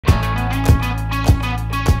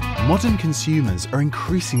Modern consumers are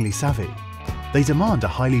increasingly savvy. They demand a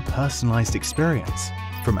highly personalised experience,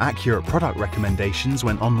 from accurate product recommendations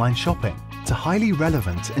when online shopping to highly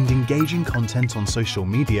relevant and engaging content on social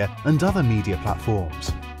media and other media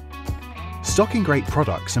platforms. Stocking great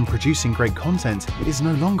products and producing great content is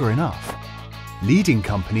no longer enough. Leading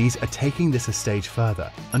companies are taking this a stage further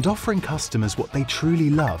and offering customers what they truly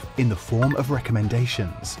love in the form of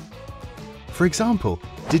recommendations. For example,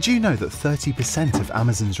 did you know that 30% of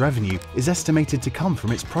Amazon's revenue is estimated to come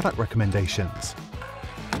from its product recommendations?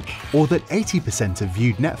 Or that 80% of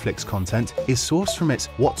viewed Netflix content is sourced from its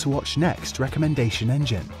What to Watch Next recommendation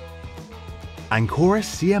engine? Ancoris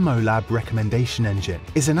CMOLab Recommendation Engine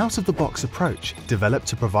is an out-of-the-box approach developed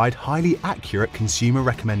to provide highly accurate consumer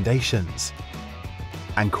recommendations.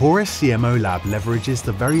 Ancoris CMOLab leverages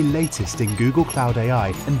the very latest in Google Cloud AI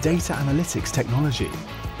and data analytics technology.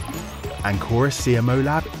 Ancoris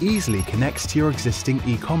CMOLab easily connects to your existing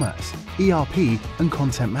e-commerce, ERP, and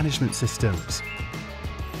content management systems.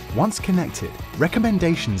 Once connected,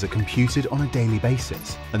 recommendations are computed on a daily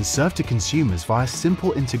basis and served to consumers via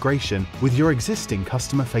simple integration with your existing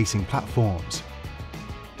customer-facing platforms.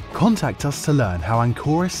 Contact us to learn how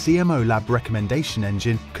Ancoris CMOLab Recommendation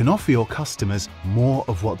Engine can offer your customers more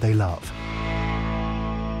of what they love.